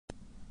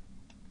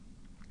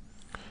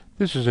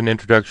This is an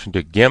introduction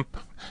to Gimp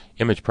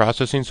image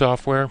processing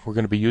software we're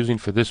going to be using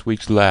for this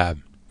week's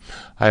lab.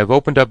 I have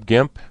opened up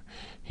Gimp.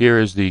 Here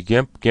is the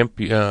Gimp.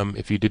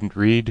 If you didn't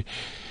read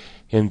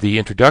in the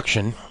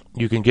introduction,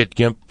 you can get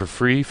Gimp for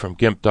free from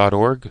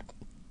gimp.org.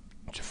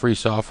 It's a free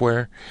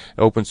software,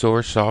 open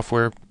source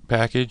software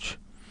package.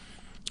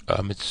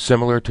 It's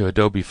similar to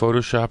Adobe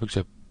Photoshop,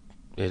 except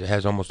it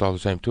has almost all the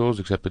same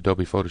tools, except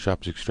Adobe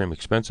Photoshop is extremely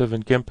expensive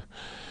and Gimp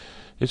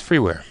is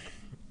freeware.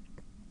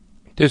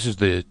 This is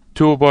the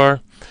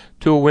toolbar,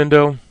 tool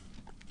window.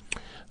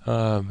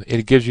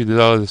 It gives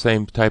you all the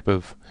same type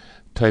of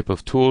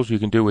tools you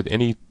can do with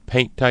any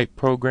paint type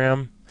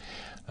program.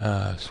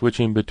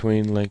 Switching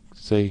between, like,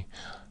 say,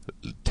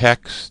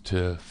 text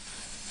to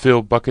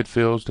fill bucket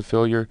fills to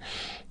fill your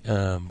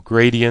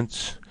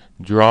gradients,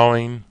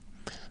 drawing,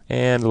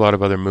 and a lot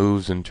of other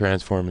moves and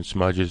transform and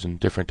smudges and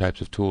different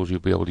types of tools you'll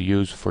be able to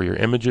use for your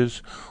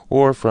images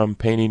or from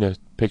painting a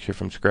picture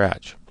from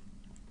scratch.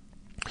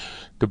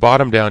 The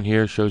bottom down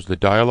here shows the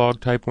dialog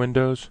type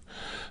windows.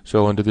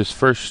 So under this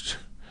first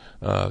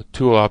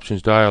tool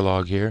options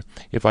dialog here,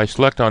 if I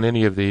select on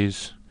any of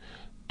these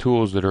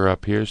tools that are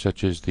up here,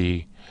 such as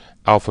the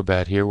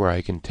alphabet here where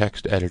I can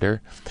text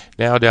editor,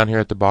 now down here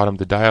at the bottom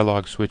the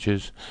dialog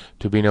switches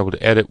to being able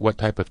to edit what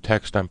type of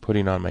text I'm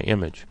putting on my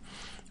image.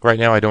 Right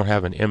now I don't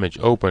have an image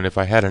open. If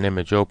I had an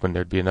image open,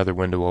 there'd be another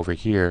window over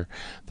here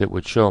that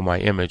would show my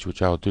image,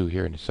 which I'll do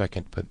here in a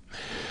second. But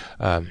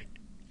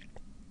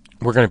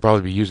we're going to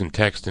probably be using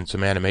text and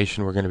some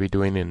animation we're going to be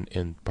doing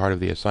in part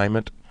of the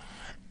assignment.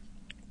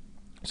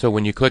 So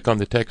when you click on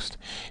the text,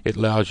 it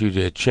allows you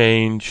to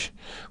change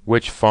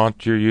which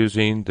font you're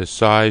using, the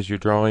size you're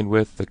drawing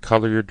with, the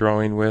color you're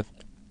drawing with,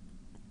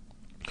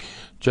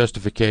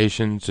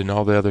 justifications, and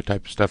all the other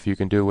type of stuff you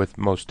can do with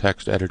most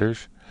text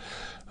editors.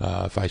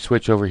 If I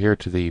switch over here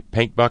to the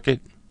paint bucket,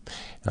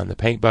 on the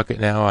paint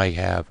bucket now I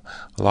have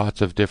lots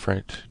of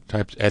different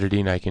types of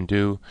editing I can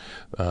do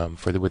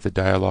with the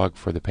dialog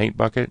for the paint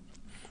bucket.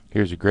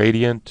 Here's a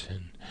gradient.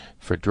 And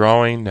for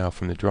drawing, now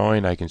from the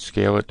drawing I can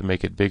scale it to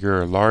make it bigger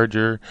or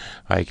larger.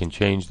 I can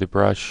change the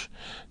brush,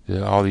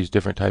 all these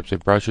different types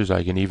of brushes.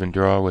 I can even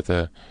draw with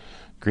a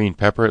green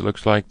pepper, it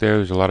looks like there.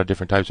 There's a lot of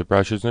different types of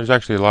brushes. And there's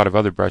actually a lot of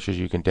other brushes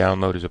you can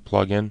download as a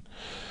plug-in.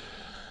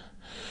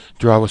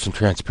 Draw with some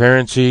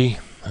transparency,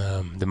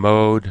 the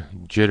mode,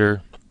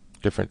 jitter,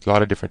 a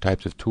lot of different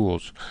types of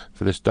tools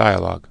for this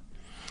dialog.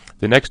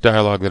 The next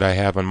dialog that I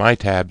have on my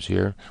tabs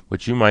here,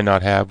 which you might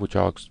not have, which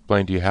I'll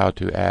explain to you how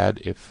to add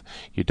if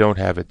you don't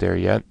have it there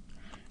yet,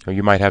 or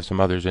you might have some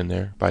others in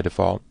there by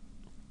default.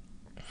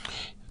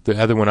 The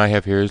other one I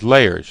have here is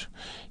layers.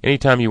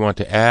 Anytime you want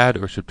to add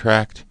or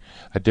subtract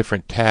a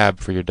different tab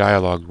for your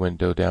dialog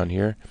window down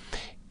here,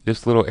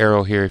 this little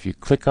arrow here, if you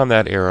click on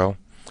that arrow,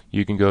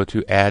 you can go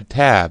to Add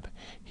Tab.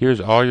 Here's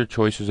all your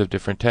choices of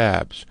different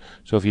tabs.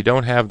 So if you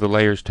don't have the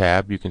Layers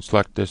tab, you can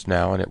select this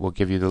now and it will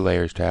give you the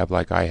Layers tab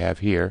like I have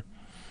here.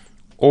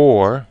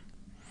 Or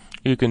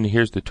you can,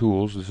 here's the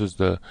tools.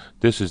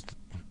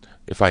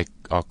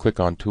 I'll click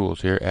on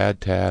Tools here,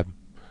 Add Tab,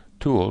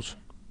 Tools,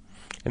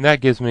 and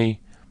that gives me,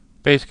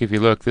 basically if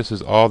you look, this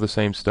is all the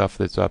same stuff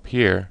that's up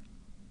here,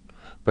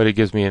 but it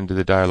gives me into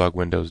the dialog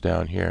windows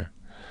down here.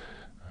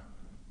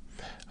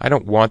 I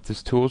don't want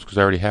this tools because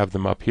I already have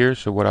them up here,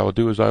 so what I will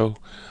do is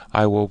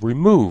I will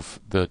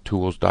remove the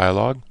tools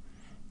dialog.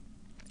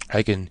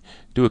 I can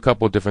do a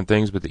couple of different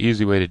things, but the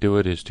easy way to do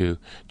it is to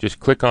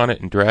just click on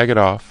it and drag it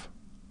off,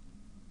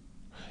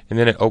 and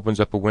then it opens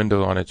up a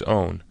window on its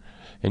own.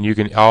 And you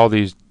can, all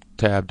these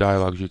tab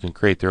dialogs, you can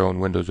create their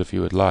own windows if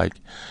you would like,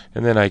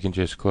 and then I can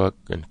just click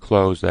and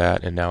close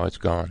that, and now it's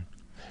gone.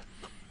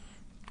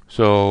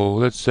 So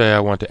let's say I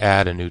want to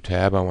add a new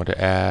tab. I want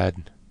to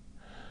add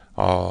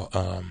all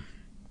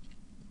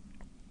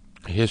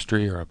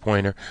history or a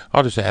pointer.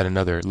 I'll just add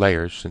another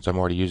layers since I'm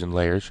already using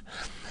layers.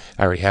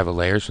 I already have a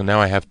layer, so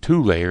now I have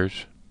two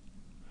layers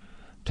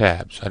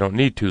tabs. I don't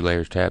need two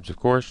layers tabs, of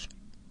course.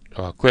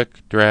 So I'll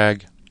click,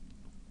 drag,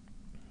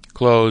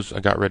 close.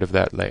 I got rid of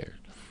that layer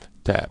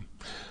tab.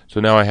 So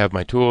now I have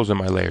my tools and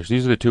my layers.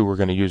 These are the two we're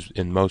going to use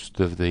in most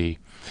of the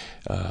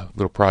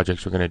little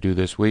projects we're going to do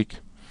this week.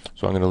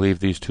 So I'm going to leave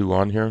these two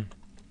on here,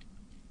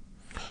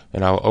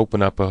 and I'll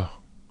open up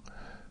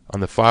on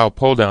the File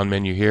pull-down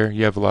menu here,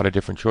 you have a lot of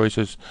different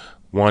choices.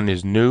 One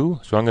is New,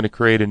 so I'm going to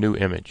create a new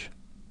image.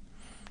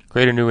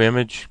 Create a new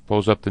image,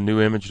 pulls up the new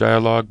image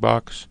dialog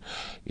box.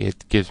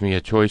 It gives me a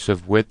choice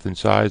of width and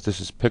size. This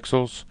is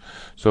pixels,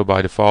 so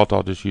by default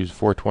I'll just use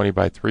 420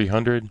 by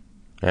 300.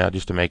 Now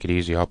just to make it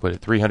easy, I'll put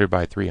it 300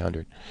 by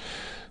 300.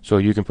 So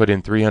you can put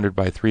in 300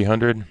 by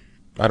 300.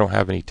 I don't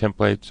have any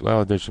templates.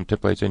 Well, there's some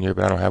templates in here,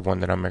 but I don't have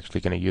one that I'm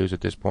actually going to use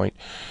at this point.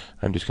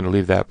 I'm just going to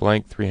leave that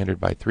blank, 300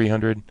 by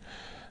 300.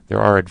 There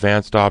are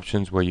advanced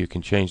options where you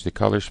can change the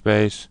color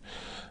space,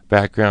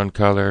 background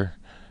color,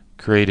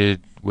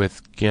 created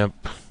with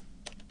Gimp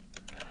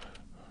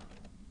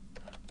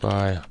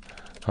by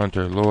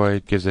Hunter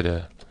Lloyd, gives it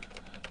a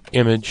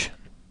image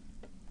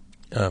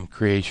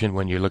creation.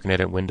 When you're looking at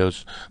it in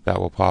Windows, that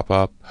will pop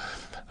up.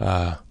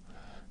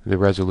 the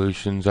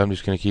resolutions. I'm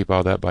just going to keep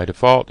all that by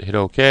default. Hit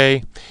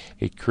OK.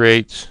 It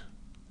creates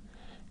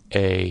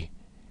a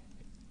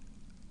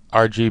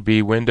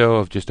RGB window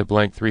of just a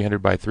blank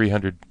 300 by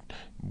 300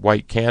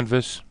 white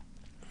canvas.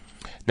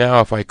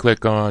 Now if I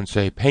click on,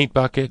 say, Paint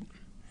Bucket,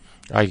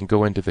 I can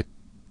go into the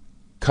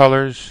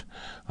colors.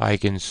 I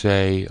can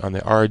say on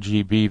the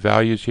RGB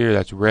values here,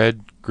 that's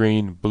red,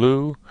 green,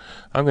 blue.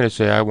 I'm going to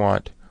say I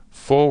want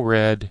full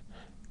red,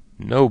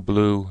 no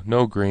blue,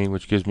 no green,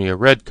 which gives me a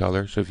red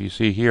color. So if you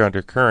see here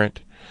under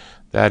current,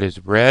 that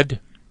is red.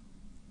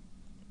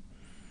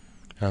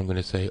 I'm going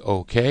to say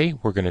OK.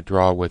 We're going to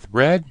draw with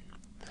red.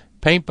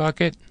 Paint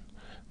Bucket.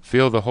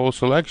 Fill the whole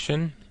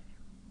selection.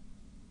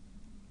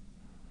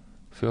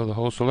 Fill the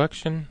whole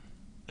selection.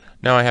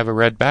 Now I have a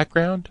red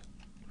background.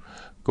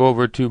 Go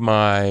over to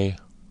my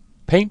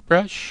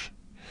paintbrush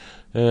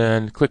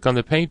and click on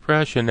the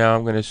paintbrush, and now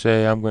I'm going to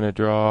say I'm going to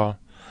draw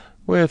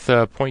with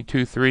a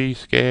 0.23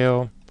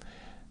 scale.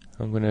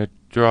 I'm going to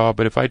draw,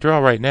 but if I draw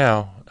right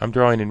now, I'm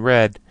drawing in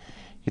red.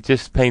 It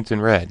just paints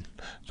in red,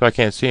 so I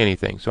can't see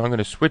anything. So I'm going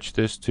to switch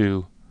this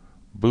to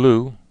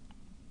blue.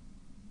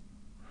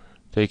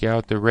 Take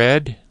out the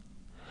red.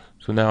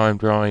 So now I'm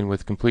drawing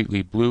with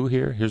completely blue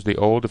here. Here's the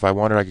old. If I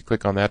wanted, I could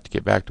click on that to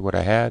get back to what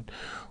I had.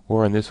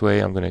 Or in this way,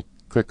 I'm going to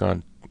click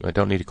on, I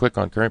don't need to click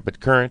on current, but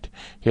current.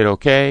 Hit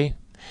OK.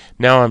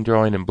 Now I'm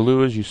drawing in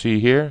blue, as you see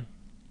here.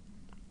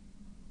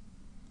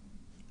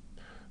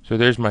 So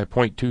there's my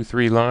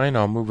 0.23 line.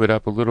 I'll move it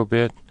up a little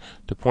bit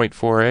to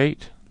 0.48.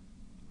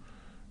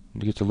 It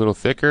gets a little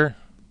thicker.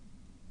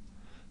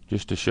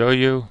 Just to show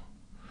you,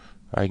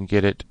 I can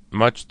get it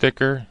much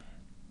thicker.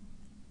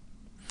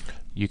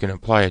 You can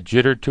apply a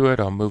jitter to it.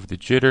 I'll move the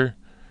jitter,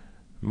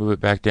 move it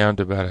back down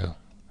to about a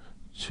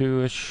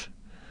 2-ish.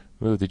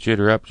 Move the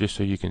jitter up just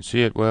so you can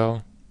see it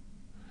well.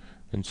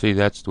 And see,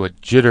 that's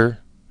what jitter.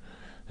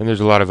 And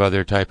there's a lot of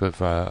other type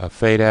of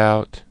fade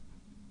out.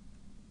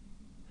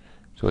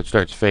 So it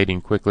starts fading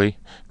quickly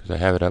because I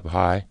have it up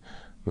high.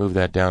 Move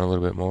that down a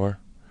little bit more.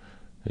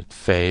 It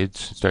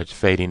fades. It starts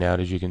fading out,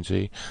 as you can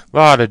see. A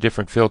lot of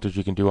different filters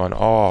you can do on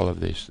all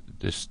of this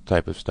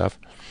type of stuff.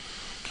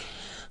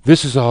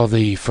 This is all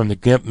from the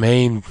Gimp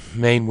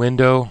main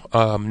window.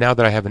 Now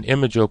that I have an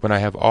image open, I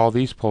have all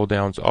these pull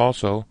downs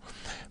also.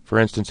 For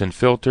instance, in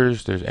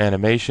filters, there's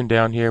animation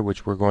down here,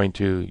 which we're going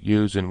to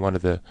use in one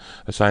of the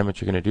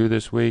assignments you're going to do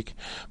this week.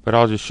 But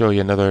I'll just show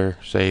you another,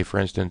 say, for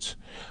instance,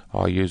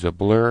 I'll use a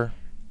blur,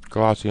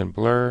 Gaussian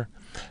blur.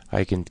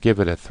 I can give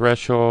it a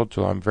threshold,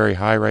 so I'm very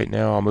high right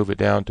now. I'll move it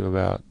down to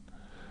about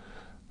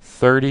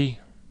 30.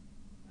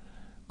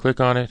 Click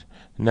on it.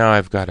 Now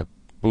I've got it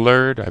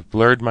blurred. I've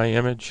blurred my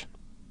image.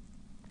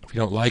 If you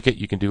don't like it,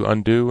 you can do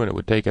undo and it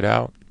would take it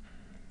out.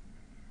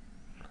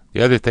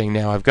 The other thing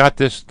now, I've got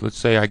this, let's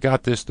say I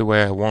got this the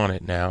way I want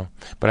it now,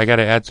 but I got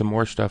to add some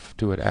more stuff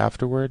to it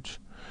afterwards.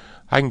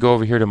 I can go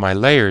over here to my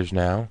layers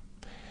now,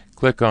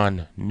 click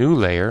on new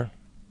layer,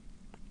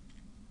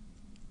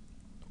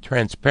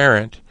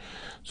 transparent.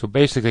 So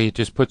basically it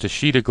just puts a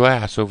sheet of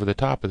glass over the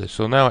top of this.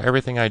 So now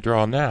everything I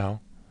draw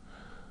now,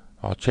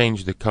 I'll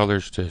change the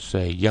colors to,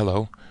 say,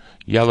 yellow.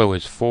 Yellow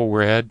is full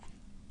red,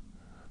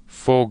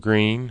 full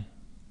green,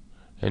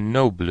 and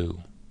no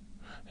blue.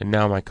 And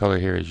now my color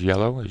here is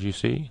yellow, as you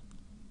see.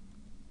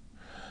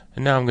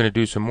 And now I'm going to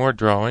do some more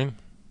drawing.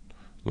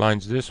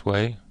 Lines this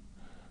way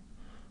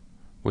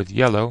with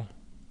yellow.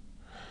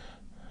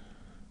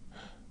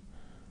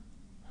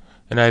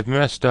 And I've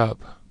messed up,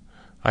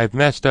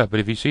 but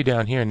if you see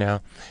down here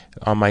now,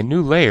 on my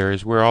new layer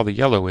is where all the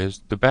yellow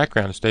is. The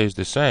background stays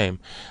the same.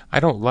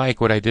 I don't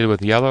like what I did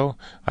with yellow.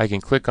 I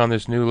can click on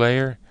this new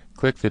layer,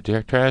 click the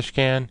trash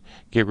can,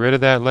 get rid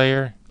of that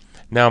layer.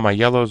 Now my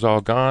yellow's all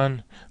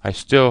gone. I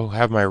still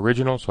have my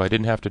original, so I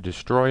didn't have to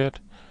destroy it.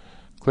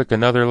 Click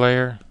another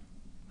layer,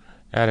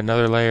 add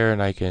another layer,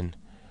 and I can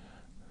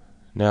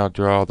now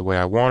draw the way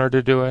I want her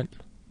to do it.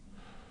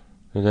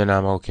 And then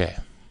I'm okay.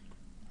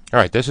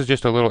 Alright, this is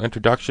just a little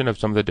introduction of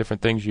some of the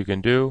different things you can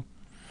do.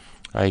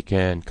 I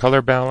can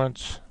color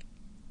balance.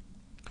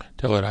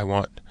 Tell it I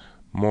want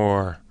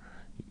more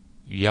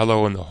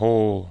yellow in the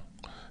whole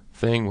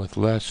thing with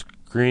less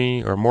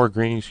green, or more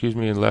green, excuse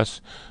me, and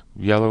less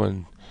yellow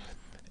and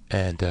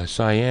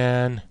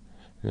cyan.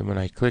 And when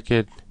I click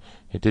it,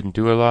 it didn't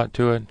do a lot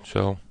to it.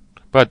 So,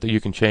 but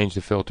you can change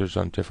the filters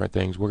on different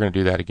things. We're going to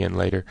do that again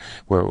later,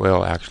 where it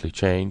will actually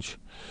change.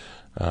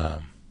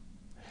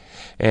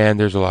 And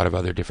there's a lot of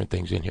other different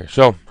things in here.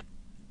 So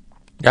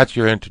that's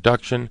your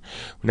introduction.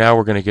 Now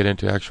we're going to get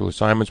into actual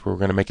assignments where we're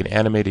going to make an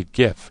animated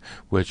GIF,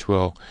 which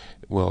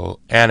will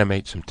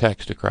animate some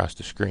text across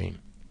the screen.